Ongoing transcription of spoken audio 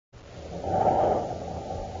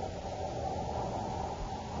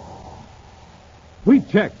Wheat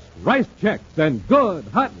Chex, Rice Chex, and Good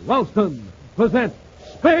Hot Ralston present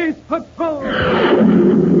Space Patrol!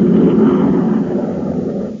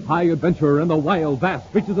 High adventure in the wild,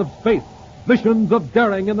 vast reaches of space. Missions of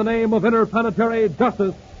daring in the name of interplanetary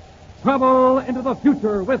justice. Travel into the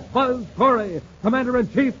future with Buzz Corey,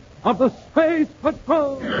 Commander-in-Chief of the Space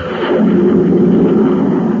Patrol.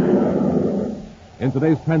 In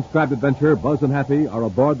today's transcribed adventure, Buzz and Happy are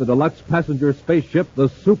aboard the deluxe passenger spaceship, the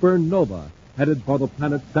Supernova, headed for the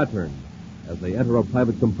planet Saturn. As they enter a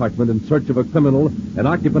private compartment in search of a criminal, an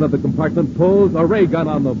occupant of the compartment pulls a ray gun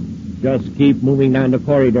on them. Just keep moving down the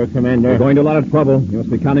corridor, Commander. We're going to a lot of trouble. You must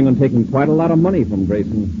be counting on taking quite a lot of money from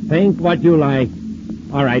Grayson. Think what you like.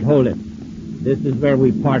 All right, hold it. This is where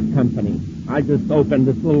we part company. I just opened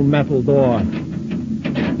this little metal door.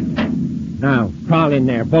 Now, crawl in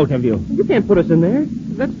there, both of you. You can't put us in there.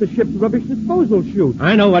 That's the ship's rubbish disposal chute.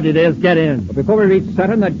 I know what it is. Get in. But before we reach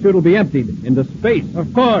Saturn, that chute will be emptied into space.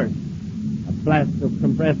 Of course. A blast of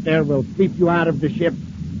compressed air will sweep you out of the ship,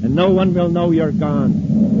 and no one will know you're gone.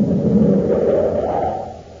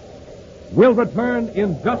 We'll return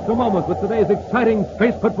in just a moment with today's exciting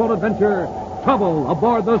Space Patrol adventure, Trouble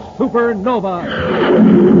Aboard the Supernova.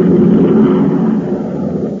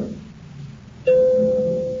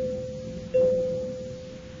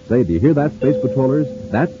 Say, do you hear that, Space Patrollers?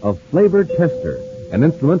 That's a flavor tester, an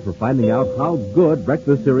instrument for finding out how good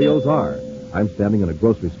breakfast cereals are. I'm standing in a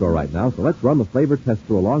grocery store right now, so let's run the flavor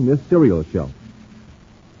tester along this cereal shelf.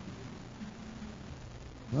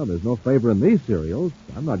 Well, there's no flavor in these cereals.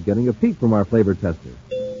 I'm not getting a peek from our flavor tester.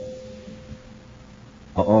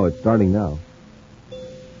 Oh, it's starting now.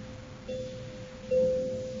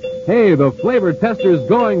 Hey, the flavor tester's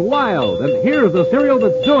going wild, and here's the cereal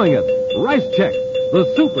that's doing it. Rice Chex,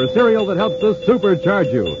 the super cereal that helps to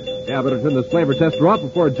supercharge you. Yeah, I better turn this flavor tester off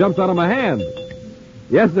before it jumps out of my hand.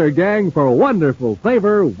 Yes, sir, gang, for wonderful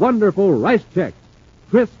flavor, wonderful Rice Chex.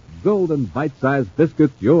 Crisp, golden, bite-sized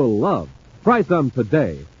biscuits you'll love. Try some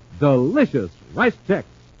today. Delicious Rice Chex.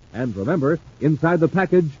 And remember, inside the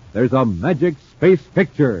package, there's a magic space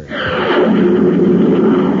picture.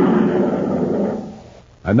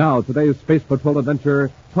 And now, today's Space Patrol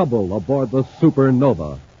adventure, Trouble Aboard the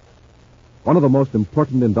Supernova. One of the most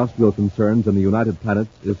important industrial concerns in the United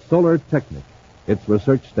Planets is Solar Technic. Its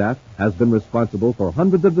research staff has been responsible for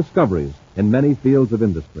hundreds of discoveries in many fields of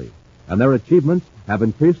industry, and their achievements have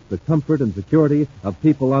increased the comfort and security of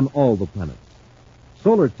people on all the planets.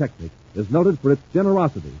 Solar Technic is noted for its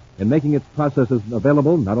generosity in making its processes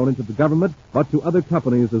available not only to the government, but to other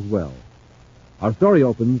companies as well. Our story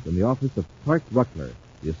opens in the office of Clark Ruckler,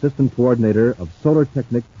 the assistant coordinator of Solar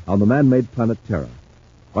Technic on the man-made planet Terra.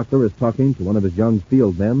 Ruckler is talking to one of his young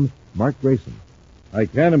field men, Mark Grayson. I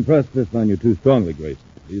can't impress this on you too strongly, Grayson.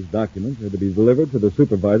 These documents are to be delivered to the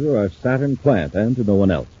supervisor of our Saturn plant and to no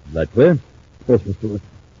one else. Is that clear? Yes, Mr. Wood.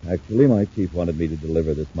 Actually, my chief wanted me to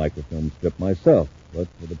deliver this microfilm strip myself, but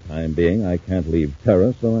for the time being, I can't leave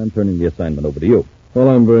Terra, so I'm turning the assignment over to you. Well,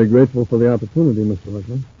 I'm very grateful for the opportunity, Mr.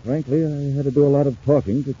 Ruckler. Frankly, I had to do a lot of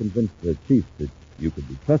talking to convince the chief that you could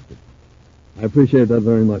be trusted. I appreciate that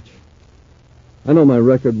very much. I know my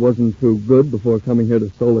record wasn't too good before coming here to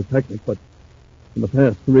Solar Technic, but in the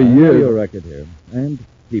past 3 years... I have your record here, and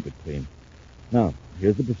keep it clean. Now,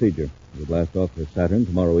 here's the procedure. We'll blast off for Saturn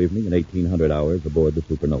tomorrow evening in 1800 hours aboard the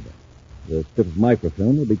Supernova. The strip of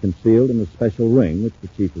microfilm will be concealed in a special ring which the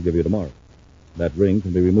chief will give you tomorrow. That ring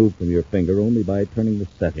can be removed from your finger only by turning the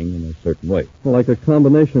setting in a certain way. Well, like a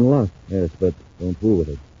combination lock. Yes, but don't fool with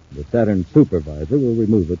it. The Saturn supervisor will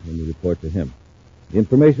remove it when you report to him. The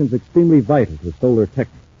information's extremely vital to Solar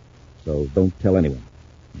Technic, so don't tell anyone.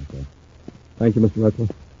 Okay. Thank you, Mr. Ruckler.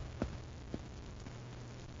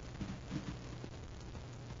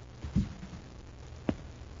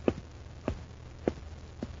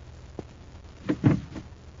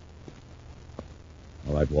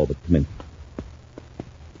 All right, Walbert, come in.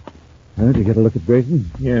 Did you get a look at Grayson?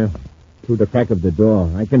 Yeah, through the crack of the door.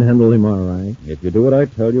 I can handle him all right. If you do what I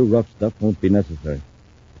tell you, rough stuff won't be necessary.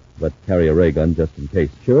 But carry a ray gun just in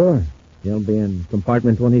case. Sure. He'll be in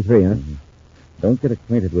compartment 23, huh? Mm-hmm. Don't get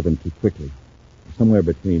acquainted with him too quickly. Somewhere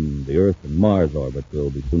between the Earth and Mars orbit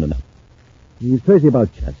will be soon enough. He's crazy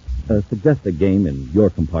about chess. Suggest a game in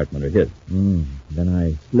your compartment or his. Then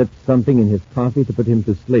I slip something in his coffee to put him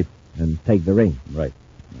to sleep and take the ring. Right.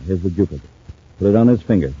 Now, here's the duplicate. Put it on his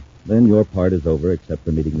finger. Then your part is over except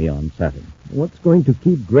for meeting me on Saturn. What's going to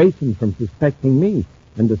keep Grayson from suspecting me?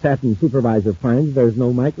 And the Saturn supervisor finds there's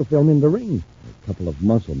no microfilm in the ring. A couple of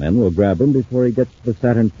muscle men will grab him before he gets to the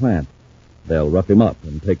Saturn plant. They'll rough him up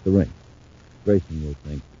and take the ring. Grayson will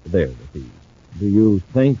think they're the thieves. Do you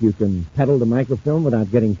think you can pedal the microfilm without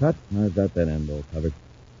getting cut? I've got that end all covered.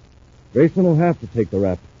 Grayson will have to take the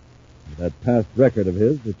rap. With that past record of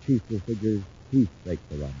his, the chief will figure he faked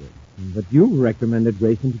the robbery. But you recommended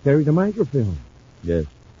Grayson to carry the microfilm. Yes.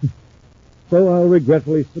 So I'll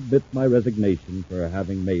regretfully submit my resignation for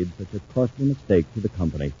having made such a costly mistake to the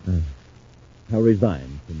company. I'll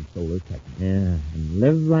resign from Solar Tech. Yeah, and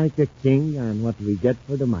live like a king on what we get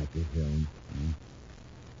for the microfilm.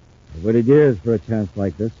 I've waited years for a chance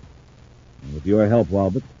like this. And with your help,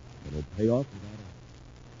 Walbot, it'll pay off without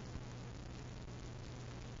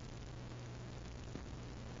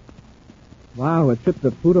Wow, a trip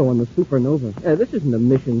to Pluto on the Supernova. This isn't a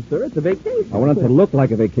mission, sir. It's a vacation. I want it to look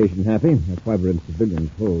like a vacation, Happy. That's why we're in civilian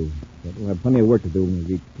clothes. But we'll have plenty of work to do when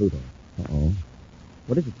we reach Pluto. Uh-oh.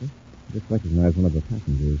 What is it, sir? I just recognized one of the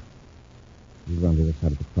passengers. He's around the other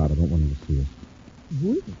side of the crowd. I don't want him to see us.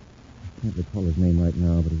 Who is it? I can't recall his name right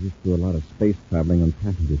now, but he used to do a lot of space traveling on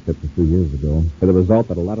passenger ships a few years ago. With the result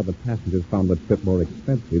that a lot of the passengers found the trip more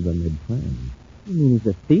expensive than they'd planned. You mean he's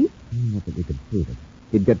a thief? Not that we could prove it.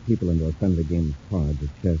 He'd get people into a friendly game of cards or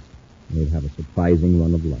chess, and they'd have a surprising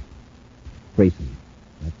run of luck. Grayson.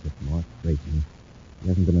 That's it, Mark Grayson. He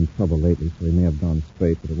hasn't been in trouble lately, so he may have gone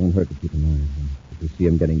straight, but it won't hurt to keep an eye on him. If we see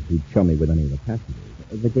him getting too chummy with any of the passengers.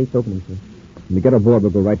 The gate's opening, sir. When we get aboard,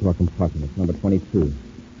 we'll go right to our compartment. It's number 22.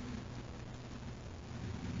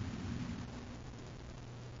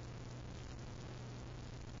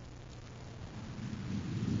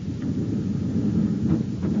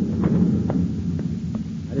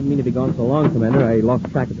 I didn't mean to be gone so long, Commander. I lost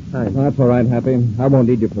track of the time. Oh, that's all right, Happy. I won't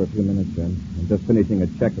need you for a few minutes, then. I'm just finishing a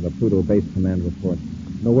check of the Pluto Base Command report.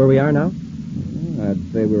 Know where we are now?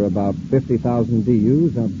 I'd say we're about 50,000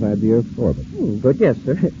 DUs outside the Earth's orbit. Good guess,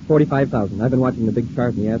 sir. 45,000. I've been watching the big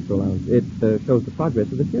chart in the Astro Lounge. It shows the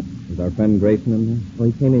progress of the ship. Is our friend Grayson in there? Well,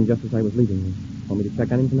 he came in just as I was leaving. Want me to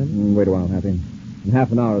check on him, Commander? Wait a while, Happy. In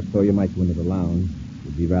half an hour or so, you might go into the lounge. It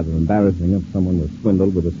would be rather embarrassing if someone was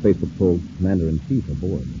swindled with a Space Patrol Commander-in-Chief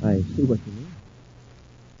aboard. I see what you mean.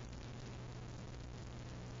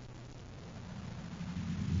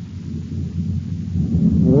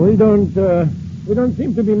 We don't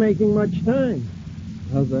seem to be making much time.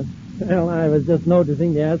 How's that? Well, I was just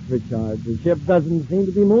noticing the Astro chart. The ship doesn't seem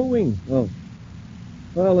to be moving. Oh.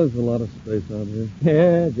 Well, there's a lot of space out here.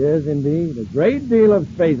 Yes, yes, indeed. A great deal of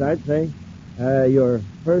space, I'd say. Your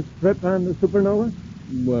first trip on the Supernova?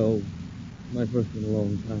 Well, my first in a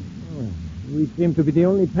long time. Oh, we seem to be the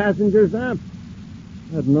only passengers up.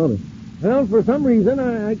 I hadn't noticed. Well, for some reason,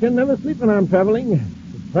 I can never sleep when I'm traveling.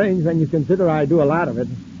 It's strange when you consider I do a lot of it.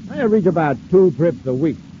 I average about 2 trips a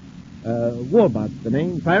week. Walbot's the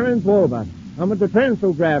name. Clarence Walbot. I'm with the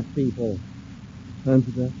Transograph people.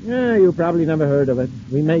 Transograph? Yeah, you probably never heard of it.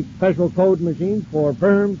 We make special code machines for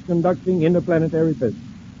firms conducting interplanetary business.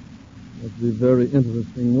 Must be very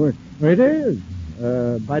interesting work. It is.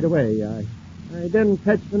 By the way, I didn't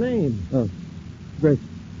catch the name. Oh, Grayson.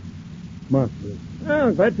 Mark Grayson.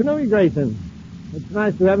 Oh, glad to know you, Grayson. It's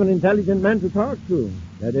nice to have an intelligent man to talk to.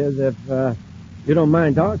 That is, if you don't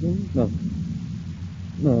mind talking. No.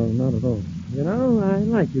 No, not at all. You know, I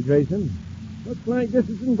like you, Grayson. Looks like this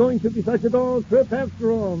isn't going to be such a dull trip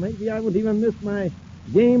after all. Maybe I would even miss my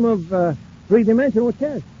game of three-dimensional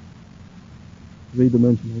chess.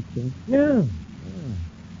 Three-dimensional chess? Yeah.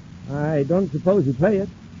 I don't suppose you play it.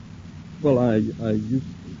 Well, I used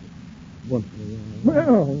to. Once in a while.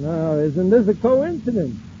 Well, now, isn't this a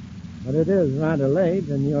coincidence? But it is rather late,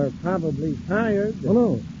 and you're probably tired. Oh,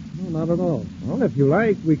 no. No, not at all. Well, if you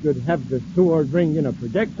like, we could have the steward bring in a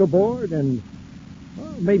projector board, and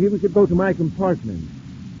well, maybe we could go to my compartment.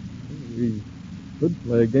 We could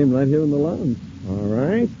play a game right here in the lounge. All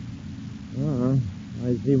right.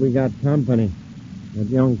 I see we got company. That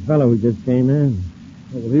young fellow who just came in.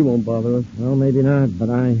 Oh, well, he won't bother us. Well, maybe not, but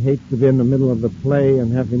I hate to be in the middle of the play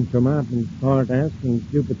and have him come up and start asking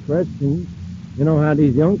stupid questions. You know how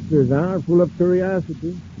these youngsters are, full of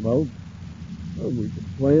curiosity. Well, we could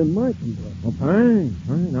play in my compartment. Oh,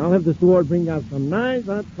 fine. I'll have the steward bring out some nice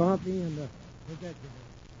hot coffee and a projector.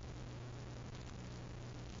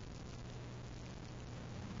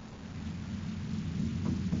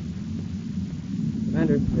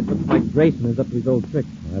 Commander, it looks like Grayson is up to his old tricks.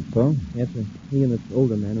 That's so? Yes, sir. He and this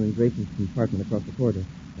older man are in Grayson's compartment across the corridor.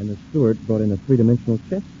 And the steward brought in a three-dimensional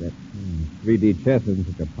chess set. 3D chess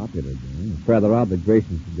isn't such a popular game. It's rather odd that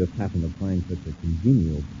Grayson should just happen to find such a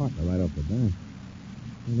congenial partner right off the bat.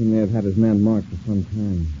 Well, he may have had his man marked for some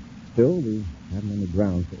time. Still, we haven't any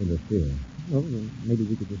grounds to interfere. Well, maybe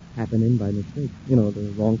we could just happen in by mistake. You know, the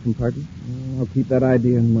wrong compartment. I'll keep that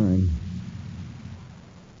idea in mind.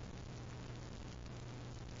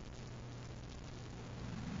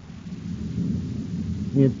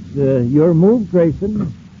 your move,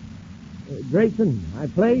 Grayson. Grayson, I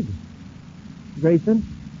played. Grayson?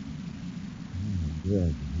 Oh,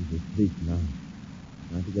 good. He's asleep now.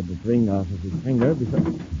 Trying to get the ring off of his finger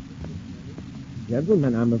because...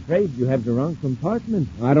 Gentlemen, I'm afraid you have the wrong compartment.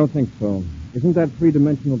 I don't think so. Isn't that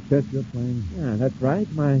three-dimensional chess you're playing? Yeah, that's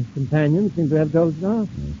right. My companions seem to have dozed off.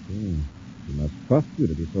 I see. He must trust you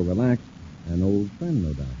to be so relaxed. An old friend,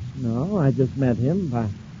 no doubt. No, I just met him, but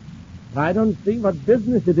I don't see what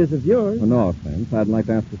business it is of yours. For no offense, I'd like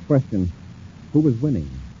to ask a question. Who was winning?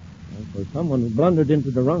 Well, for someone who blundered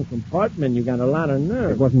into the wrong compartment, you got a lot of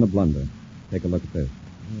nerve. It wasn't a blunder. Take a look at this.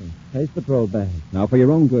 Space Patrol bag. Now, for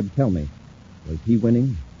your own good, tell me. Was he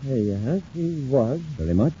winning? Yes, he was.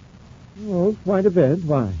 Very much? Oh, quite a bit.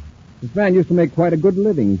 Why? This man used to make quite a good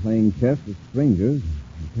living playing chess with strangers.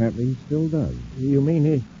 Apparently he still does. You mean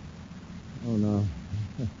he... Oh, no.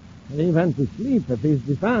 He went to sleep if he's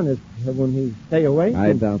dishonest. Wouldn't he stay awake?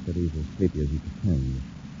 I doubt that he's as sleepy as he pretends.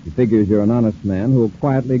 He figures you're an honest man who'll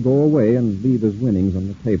quietly go away and leave his winnings on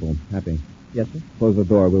the table. Happy? Yes, sir. Close the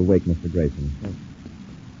door. We'll wake Mr. Grayson.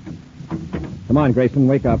 Come on, Grayson,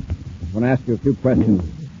 wake up. I want to ask you a few questions.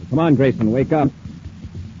 Come on, Grayson, wake up.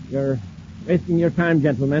 You're wasting your time,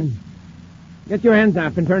 gentlemen. Get your hands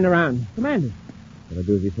up and turn around. Commander. Gotta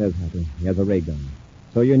do as he says, Happy. He has a ray gun.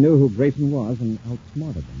 So you knew who Grayson was and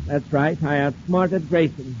outsmarted him. That's right. I outsmarted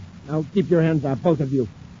Grayson. Now keep your hands up, both of you.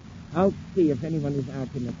 I'll see if anyone is out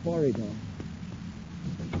in the corridor.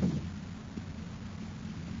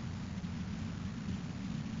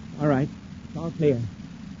 All right. It's all clear.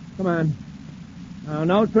 Come on. Now,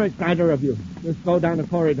 no tricks, either of you. Just go down the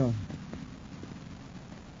corridor.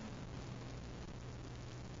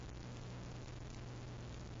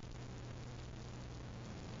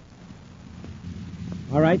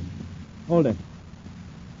 All right. Hold it.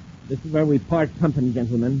 This is where we part company,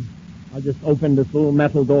 gentlemen. I'll just open this little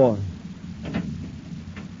metal door.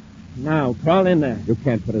 Now, crawl in there. You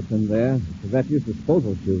can't put us in there. It's a refuse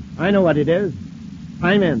disposal chute. I know what it is.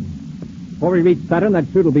 Climb in. Before we reach Saturn, that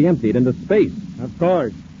chute will be emptied into space. Of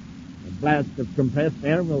course. A blast of compressed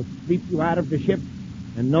air will sweep you out of the ship,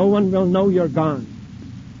 and no one will know you're gone.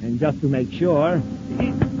 And just to make sure...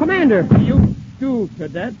 Commander! You do,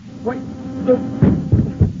 cadet. Wait.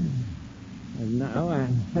 And now I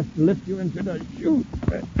have to lift you into the chute.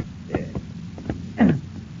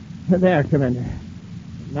 There, Commander.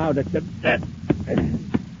 Now the cadet.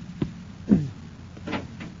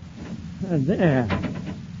 There.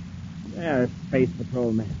 There, Space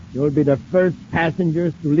Patrolman. You'll be the first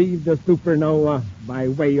passengers to leave the supernova by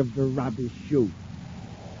way of the rubbish chute.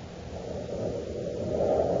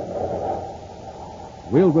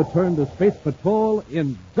 We'll return to Space Patrol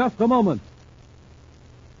in just a moment.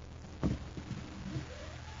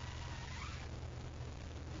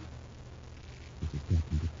 This is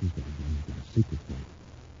Captain D'Souza going into the secret gate.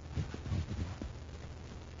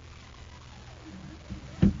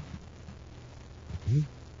 Okay,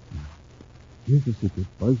 now, here's the secret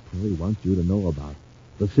Buzz Corey wants you to know about.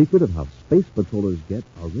 The secret of how space patrollers get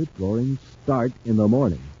a rip-roaring start in the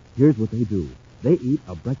morning. Here's what they do. They eat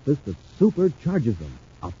a breakfast that supercharges them.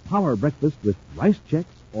 A power breakfast with rice Chex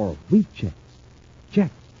or wheat Chex.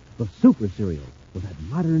 Chex, the super cereal with that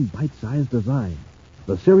modern bite-sized design.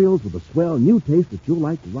 The cereals with a swell new taste that you'll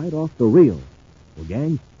like right off the reel. Well,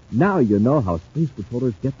 gang, now you know how space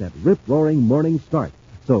patrollers get that rip-roaring morning start.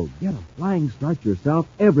 So get a flying start yourself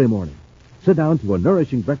every morning. Sit down to a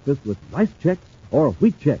nourishing breakfast with rice Chex or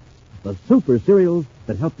wheat Chex, the super cereals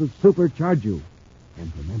that help to supercharge you.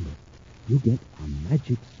 And remember, you get a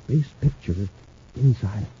magic space picture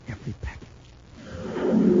inside every package.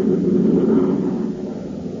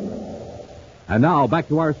 And now, back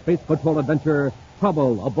to our Space Patrol adventure,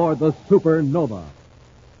 Trouble Aboard the Supernova.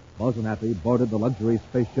 Buzz and Happy boarded the luxury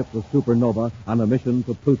spaceship, the Supernova, on a mission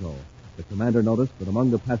to Pluto. The commander noticed that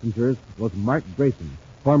among the passengers was Mark Grayson,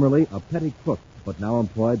 formerly a petty crook, but now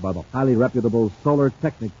employed by the highly reputable Solar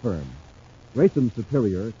Technic firm. Grayson's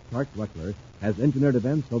superior, Clark Weckler, has engineered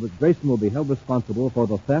events so that Grayson will be held responsible for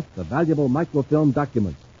the theft of valuable microfilm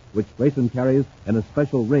documents, which Grayson carries in a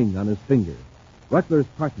special ring on his finger. Weckler's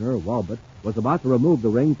partner, Walbot, was about to remove the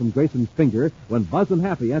ring from Grayson's finger when Buzz and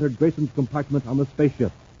Happy entered Grayson's compartment on the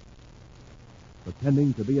spaceship.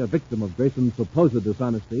 Pretending to be a victim of Grayson's supposed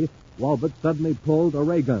dishonesty, Walbot suddenly pulled a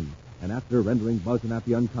ray gun, and after rendering Buzz and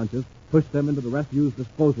Happy unconscious, pushed them into the refuse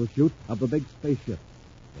disposal chute of the big spaceship.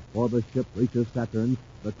 Before the ship reaches Saturn,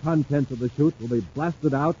 the contents of the chute will be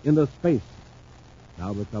blasted out into space.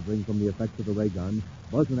 Now recovering from the effects of the ray gun,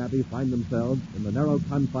 Buzz and Happy find themselves in the narrow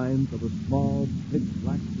confines of a small,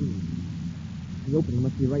 pitch-black room. The opening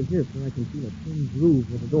must be right here, so I can feel a thin groove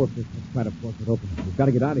where the door fits. Let's try to force it open. We've got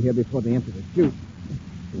to get out of here before they empty the chute.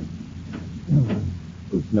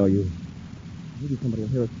 It's no use. Maybe somebody will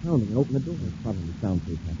hear us pounding and open the door. It's probably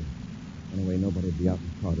soundproof, Happy. Anyway, nobody will be out in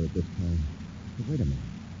the corridor at this time. But wait a minute.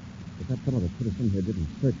 If that fellow that put us in here didn't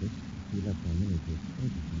search us, he left our money to escape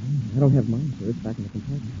us. I don't have mine, sir. It's back in the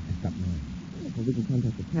compartment. I've got mine. Well, we can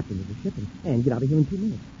contact the captain of the ship and get out of here in 2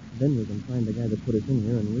 minutes. Then we can find the guy that put us in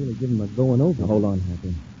here and really give him a going over. Now, hold on,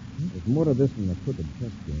 Happy. There's more to this than a crooked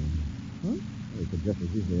chess game. Huh? He could just as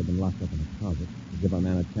easily have been locked up in a closet to give our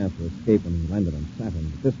man a chance to escape when he landed on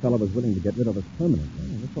Saturn. But this fellow was willing to get rid of us permanently.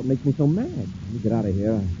 Yeah, that's what makes me so mad. When we get out of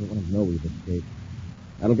here, I don't want him to know we've escaped.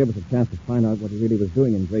 That'll give us a chance to find out what he really was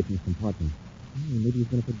doing in Grayson's compartment. Maybe he's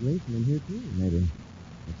going to put Grayson in here, too. Maybe.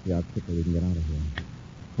 Let's see how quickly we can get out of here.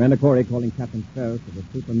 Commander Corey calling Captain Ferris of the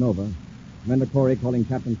Supernova. Commander Corey calling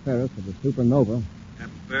Captain Ferris of the Supernova.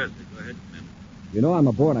 Captain Ferris, go ahead, Commander. You know I'm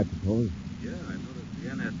aboard, I suppose. Yeah, I noticed the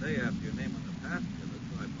NSA after your name on the passenger list,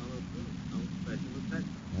 so I followed through. No special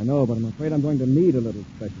attention. I know, but I'm afraid I'm going to need a little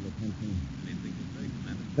special attention. Anything you say,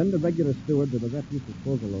 Commander? Send the regular steward to the refuse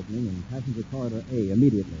disposal opening in passenger corridor A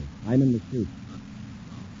immediately. I'm in the chute.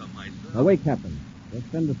 I'll come myself. Now, wait, Captain. Just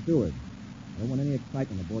send the steward. I don't want any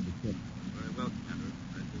excitement aboard the ship. Very well, Commander.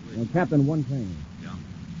 As you Now, wish. Captain, one thing. Yeah.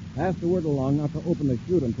 Pass the word along not to open the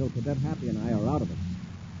chute until Cadet Happy and I are out of it.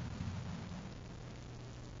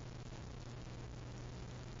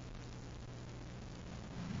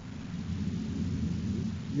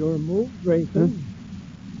 Your move, Grayson.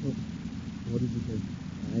 What did you say?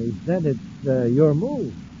 I said it's your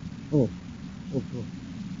move. Oh, course.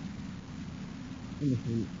 Let me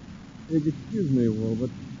see. Excuse me, Will, but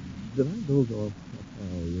did I doze off?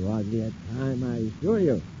 Oh, you hardly had time, I assure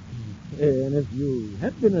you. And if you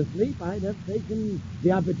had been asleep, I'd have taken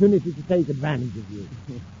the opportunity to take advantage of you.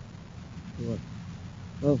 What?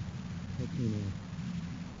 Oh, okay, now.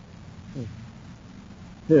 Oh.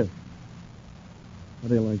 Here. How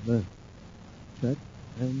do you like that? Check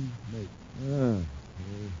and mate. Ah,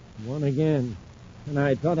 won again. And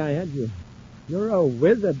I thought I had you. You're a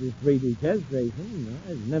whiz at this 3D chess, Grayson.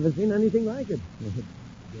 I've never seen anything like it.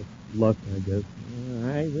 Just luck, I guess.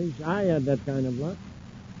 I wish I had that kind of luck.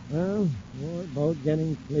 Well, we're both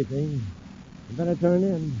getting sleepy. You better turn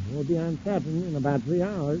in. We'll be on Saturn in about 3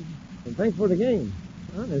 hours. And thanks for the game.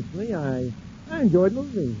 Honestly, I enjoyed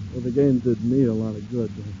losing. Well, the game did me a lot of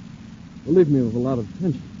good. Believe me, with a lot of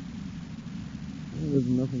tension. Well, there's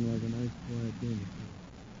nothing like a nice, quiet game.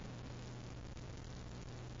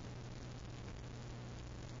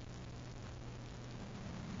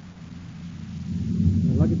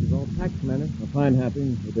 My luggage is all packed, Commander. Well, fine,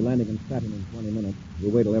 Happy. We'll be landing in Saturn in 20 minutes.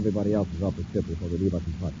 We'll wait till everybody else is off the ship before we leave our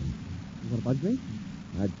compartment. What about Grayson?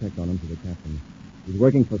 I'd checked on him to the captain. He's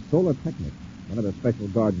working for Solar Technic. One of their special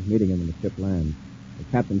guards is meeting him when the ship lands. The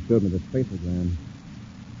captain showed me the spaceogram.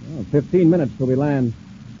 Well, 15 minutes till we land.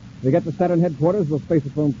 If we get to Saturn headquarters, we'll space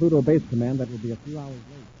it from Pluto Base Command. That will be a few hours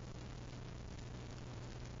late.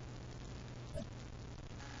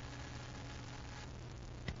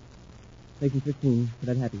 Station 15,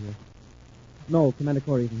 Cadet Happy here. No, Commander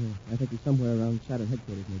Corey isn't here. I think he's somewhere around Saturn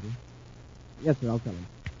headquarters, maybe. Yes, sir, I'll tell him.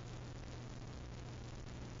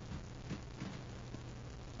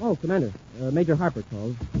 Oh, Commander, Major Harper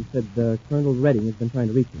called. He said Colonel Redding has been trying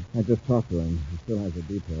to reach you. I just talked to him. He still has a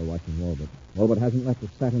detail watching Walbert. Walbert hasn't left the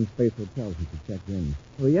Saturn Space Hotel since he checked in.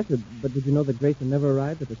 Oh, yes, sir, but did you know that Grayson never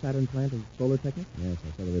arrived at the Saturn plant of Solar Technic? Yes,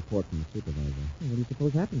 I saw the report from the supervisor. Well, what do you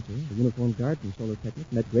suppose happened, sir? The uniformed guard from Solar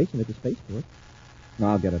Technic met Grayson at the spaceport. No,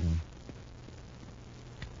 I'll get it home.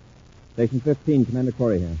 Station 15, Commander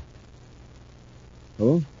Corey here.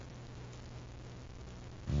 Who?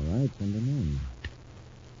 All right, send him in.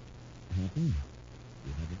 Happy? You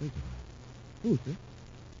have a visitor. Who, sir?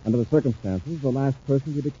 Under the circumstances, the last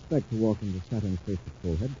person you'd expect to walk into Saturn Space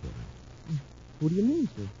Patrol headquarters. Who do you mean,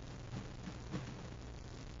 sir?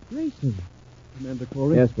 Grayson. Commander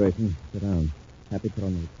Corey? Yes, Grayson. Sit down. Happy, put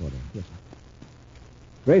on the recorder. Yes, sir.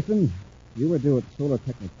 Grayson, you were due at Solar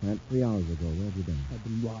Technic plant 3 hours ago. Where have you been? I've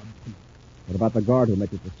been robbed. What about the guard who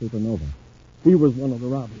met you at the Supernova? He was one of the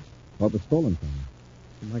robbers. What was stolen from him?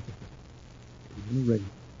 The microphone. It was in a ring.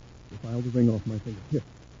 They filed the ring off my finger. Here,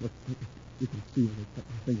 look. You can see where they cut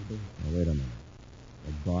my finger there. Now, wait a minute.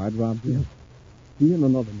 The guard robbed you? Yes. He and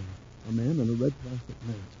another man. A man in a red plastic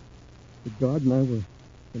mask. The guard and I were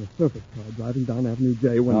in a surface car driving down Avenue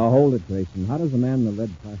J when... Now, hold it, Grayson. How does a man in a red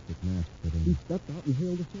plastic mask fit in? He stepped out and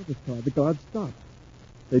hailed a surface car. The guard stopped.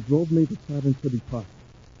 They drove me to Saturn City Park.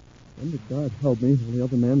 Then the guard held me while the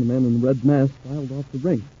other man, the man in the red mask, filed off the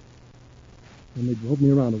ring. Then they drove me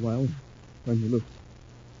around a while and turned me loose.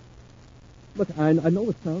 Look, I know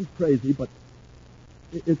it sounds crazy, but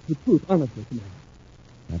it's the truth, honestly, Commander.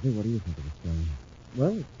 Happy, what do you think of the story?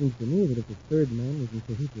 Well, it seems to me that if the third man was in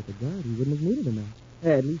cahoots with the guard, he wouldn't have needed a mask.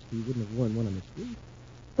 At least he wouldn't have worn one on the street.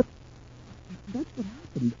 But that's what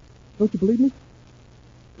happened. Don't you believe me?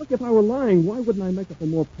 Look, if I were lying, why wouldn't I make up a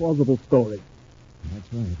more plausible story?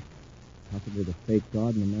 That's right. Possibly the fake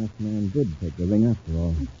guard and the masked man did take the ring after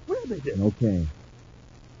all. I swear they did. Okay.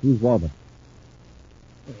 Who's Walbot?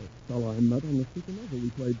 A fellow I met on the Supernova. We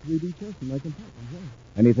played 3D chess in my compartment. Yeah.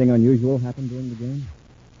 Anything unusual happened during the game?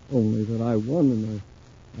 Only that I won, and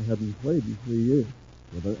I hadn't played in 3 years.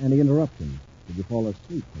 Were there any interruptions? Did you fall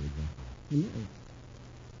asleep, for example? No.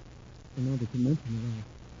 And now that you mention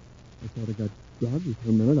it, I thought I got groggy for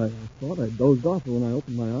a minute. I thought I dozed off, but when I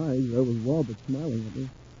opened my eyes, there was Walbot smiling at me,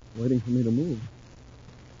 waiting for me to move.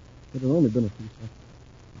 It had only been a few seconds.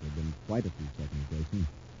 It had been quite a few seconds, Grayson.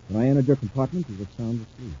 When I entered your compartment, you were sound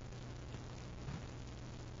asleep.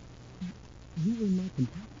 You were in my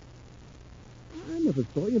compartment? I never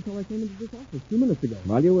saw you until I came into this office 2 minutes ago.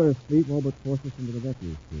 While you were asleep, Walbot forced us into the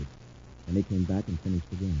refuse chute. Then he came back and finished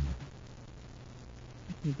the game.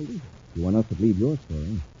 I can't believe it. You want us to believe your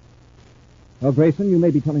story? Well, Grayson, you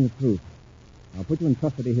may be telling the truth. I'll put you in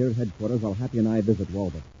custody here at headquarters while Happy and I visit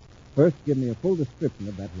Walbot. First, give me a full description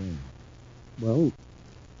of that ring. Well,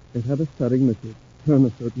 it had a setting that you turn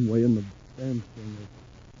a certain way in the band string.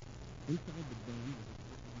 Inside the band was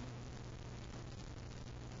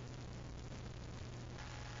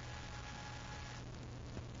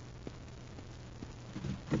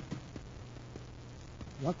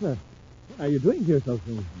Ruckler, what are you doing here so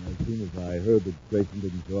soon? As soon as I heard that Grayson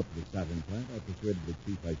didn't show up at the Saturn plant, I persuaded the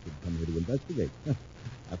chief I should come here to investigate.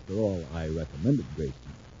 After all, I recommended Grayson.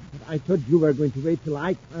 But I thought you were going to wait till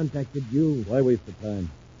I contacted you. Why waste the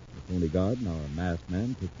time? The Tony Guard and our masked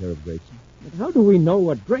man took care of Grayson. But how do we know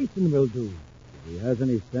what Grayson will do? If he has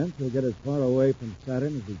any sense, he'll get as far away from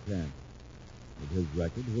Saturn as he can. With his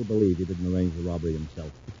record, he'll believe he didn't arrange the robbery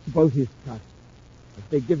himself. Suppose he's caught. If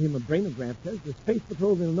they give him a brainograph test, the Space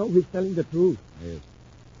Patrol will know he's telling the truth. Yes,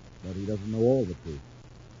 but he doesn't know all the truth.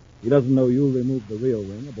 He doesn't know you removed the real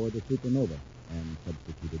ring aboard the Supernova and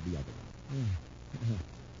substituted the other one.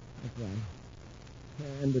 That's right.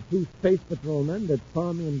 And the two Space Patrolmen that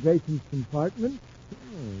saw me in Grayson's compartment,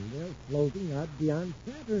 they're floating out beyond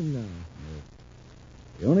Saturn now. Yes.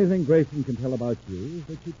 The only thing Grayson can tell about you is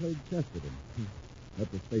that you played chess with him.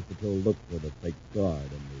 Let the Space Patrol look for the fake guard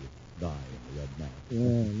and the guy in the red mask.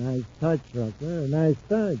 Yeah, nice touch, Rucker. Nice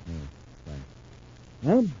touch. Yeah, thanks.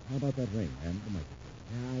 Well, how about that ring and the microphone?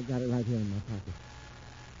 Yeah, I got it right here in my pocket.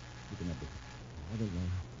 You can have this. I don't know.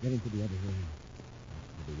 Get into the other room.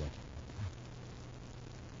 You'll be watching.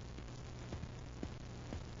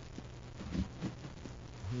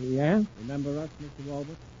 Yeah? Remember us, Mr.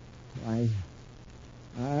 Walbot?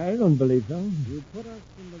 I don't believe so. You put us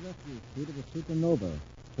in the refuge suite of the Supernova.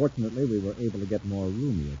 Fortunately, we were able to get more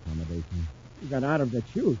roomy accommodation. You got out of the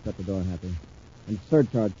chute. Shut the door, Happy. And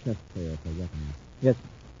search our chest player for weapons. Yes.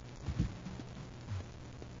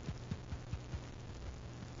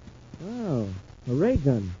 Wow, a ray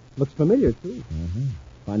gun. Looks familiar, too. Uh-huh.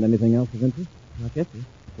 Find anything else of interest? Not yet, sir.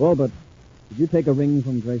 Walbot, did you take a ring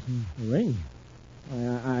from Grayson? A ring?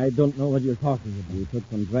 I don't know what you're talking about. You took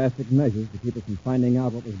some drastic measures to keep us from finding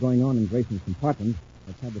out what was going on in Grayson's compartment.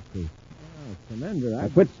 Let's have the truth. Oh, Commander, Now,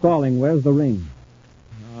 quit stalling. Where's the ring?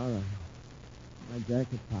 All right. My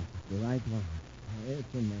jacket pocket, the right one.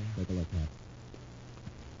 It's in there. Take a look at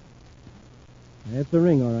it. It's the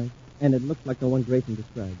ring, all right. And it looks like the one Grayson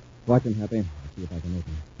described. Watch him, Happy. I'll see if I can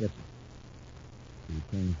open it. Yes, sir. He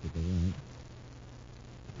turns to the right.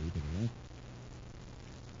 Three to the left.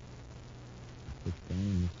 Push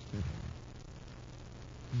down the center.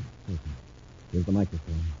 Listen. Here's the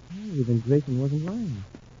microphone. Hey, then Grayson wasn't lying.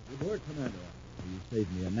 Good work, Commander. You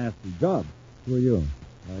saved me a nasty job. Who are you?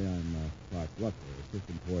 Why, I'm Clark Rucker,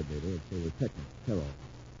 Assistant Coordinator of Solar Technics, Terrell.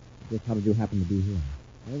 Just how did you happen to be here?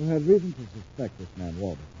 I've had reason to suspect this man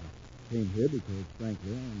Walbot. I came here because,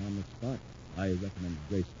 frankly, I'm on the spot. I recommended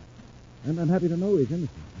Grayson. And I'm happy to know he's innocent.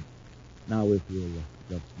 Now, if you'll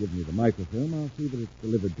just give me the microfilm, I'll see that it's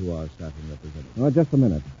delivered to our Saturn representative. Oh, just a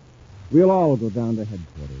minute. We'll all go down to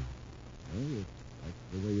headquarters. Well, if that's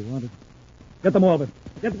the way you want it. Get them, Walbot.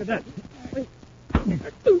 Get the cadet.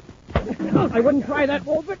 I wouldn't try that,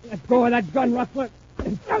 Walbot. Let go of that gun, Ruckler.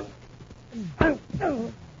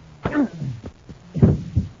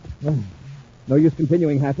 No use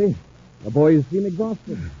continuing, Happy. The boys seem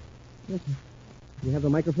exhausted. Yes, sir. You have the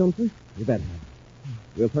microfilm, sir? You bet.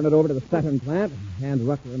 We'll turn it over to the Saturn plant, hand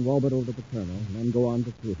Rucker and Walbot over to the colonel, and then go on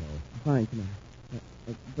to Pluto. Fine, Commander.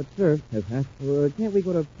 But, sir, Uh-huh. can't we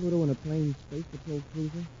go to Pluto in a plain Space Patrol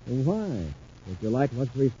cruiser? Why? Don't you like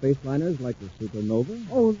luxury space liners like the Supernova?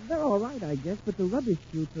 Oh, they're all right, I guess, but the rubbish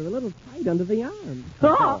chutes are a little tight under the arms.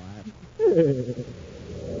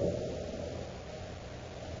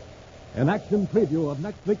 An action preview of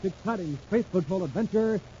next week's exciting Space Patrol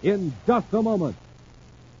adventure in just a moment.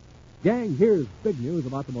 Gang, here's big news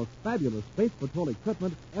about the most fabulous Space Patrol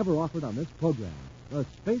equipment ever offered on this program. The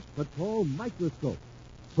Space Patrol microscope.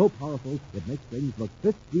 So powerful, it makes things look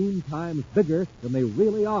 15 times bigger than they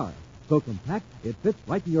really are. So compact, it fits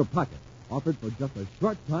right in your pocket. Offered for just a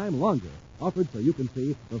short time longer. Offered so you can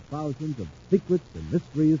see the thousands of secrets and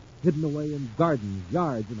mysteries hidden away in gardens,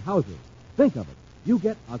 yards, and houses. Think of it. You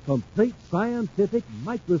get a complete scientific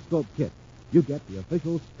microscope kit. You get the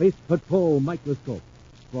official Space Patrol microscope.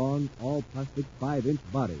 Strong, all-plastic 5-inch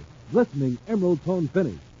body. Glistening emerald tone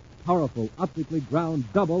finish. Powerful, optically ground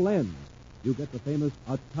double lens. You get the famous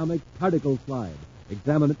atomic particle slide.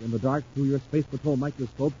 Examine it in the dark through your Space Patrol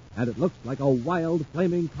microscope, and it looks like a wild,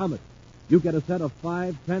 flaming comet. You get a set of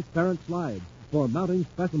 5 transparent slides for mounting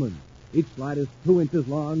specimens. Each slide is 2 inches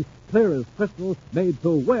long, clear as crystal, made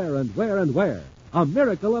to wear and wear and wear. A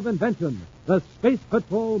miracle of invention, the Space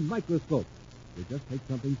Patrol microscope. You just take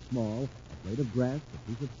something small, a blade of grass, a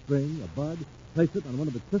piece of string, a bud, place it on one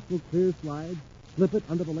of the crystal clear slides, slip it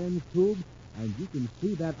under the lens tube, and you can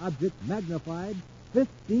see that object magnified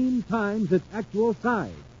 15 times its actual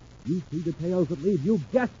size. You see details that leave you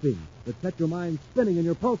gasping, that set your mind spinning and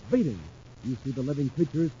your pulse beating. You see the living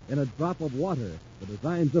creatures in a drop of water, the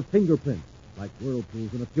designs of fingerprints, like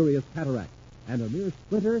whirlpools in a furious cataract. And a mere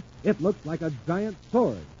splinter, it looks like a giant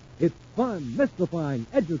sword. It's fun, mystifying,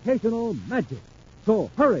 educational magic. So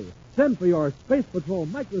hurry, send for your Space Patrol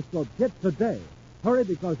microscope kit today. Hurry,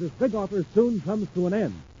 because this big offer soon comes to an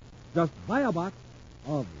end. Just buy a box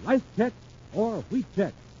of rice checks or wheat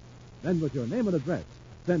checks. Then with your name and address,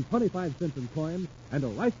 send 25 cents in coin and a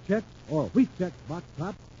rice check or wheat check box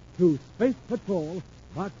top to Space Patrol,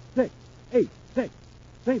 Box 686,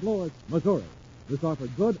 St. Louis, Missouri. This offer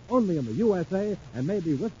good only in the USA and may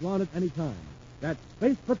be withdrawn at any time. That's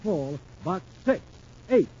Space Patrol, Box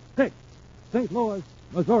 686, St. Louis,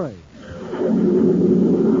 Missouri.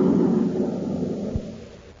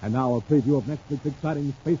 And now a preview of next week's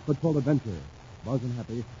exciting Space Patrol adventure. Buzz and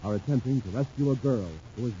Happy are attempting to rescue a girl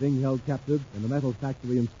who is being held captive in the metal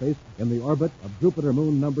factory in space in the orbit of Jupiter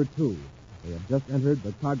Moon number 2. They have just entered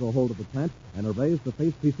the cargo hold of the plant and erased the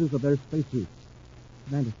face pieces of their spacesuits.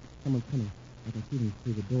 Commander, someone's coming. I can see them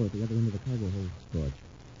through the door at the other end of the cargo hold. George,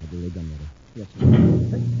 I believe I'm ready. Yes, sir.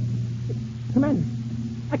 Commander,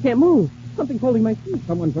 I can't move. Something's holding my feet.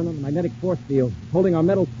 Someone's running the magnetic force field, holding our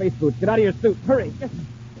metal space boots. Get out of your suit. Hurry. Yes, sir.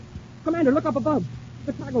 Commander, look up above.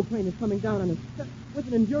 The cargo plane is coming down on us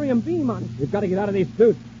with an Endurium beam on it. We've got to get out of these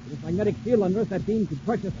suits. This magnetic field under us, that beam could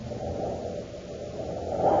crush us.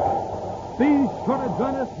 Be sure to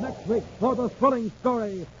join us next week for the thrilling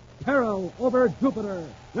story, Peril Over Jupiter,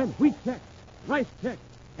 when wheat checks, rice checks,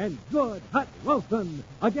 and good hot Wilson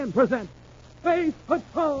again present Space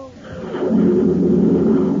Patrol.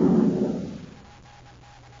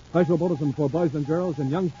 Special bulletin for boys and girls in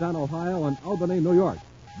Youngstown, Ohio, and Albany, New York.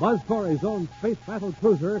 Buzz Corey's own space battle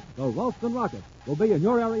cruiser, the Ralston Rocket, will be in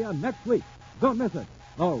your area next week. Don't miss it.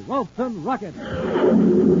 The Ralston Rocket.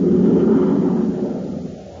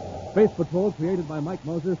 Space Patrol, created by Mike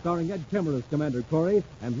Moser, starring Ed Kemmer as Commander Corey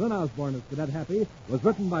and Lynn Osborne as Cadet Happy, was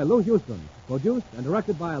written by Lou Houston, produced and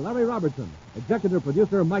directed by Larry Robertson, executive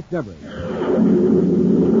producer Mike Devery.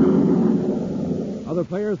 Other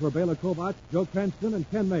players were Bela Kobach, Joe Cranston, and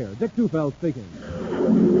Ken Mayer. Dick Tufeld speaking.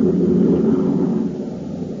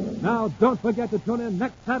 Now, don't forget to tune in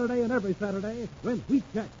next Saturday and every Saturday when Wheat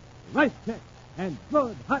Check, Rice Check, and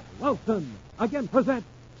Good Hot Wilson again present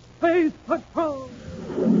Space Patrol.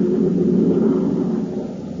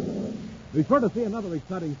 Be sure to see another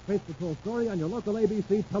exciting Space Patrol story on your local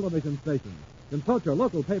ABC television station. Consult your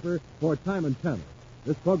local paper for time and channel.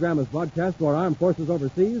 This program is broadcast to our armed forces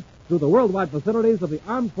overseas through the worldwide facilities of the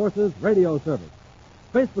Armed Forces Radio Service.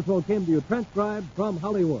 Space Patrol came to you transcribed from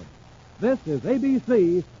Hollywood. This is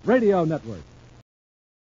ABC Radio Network.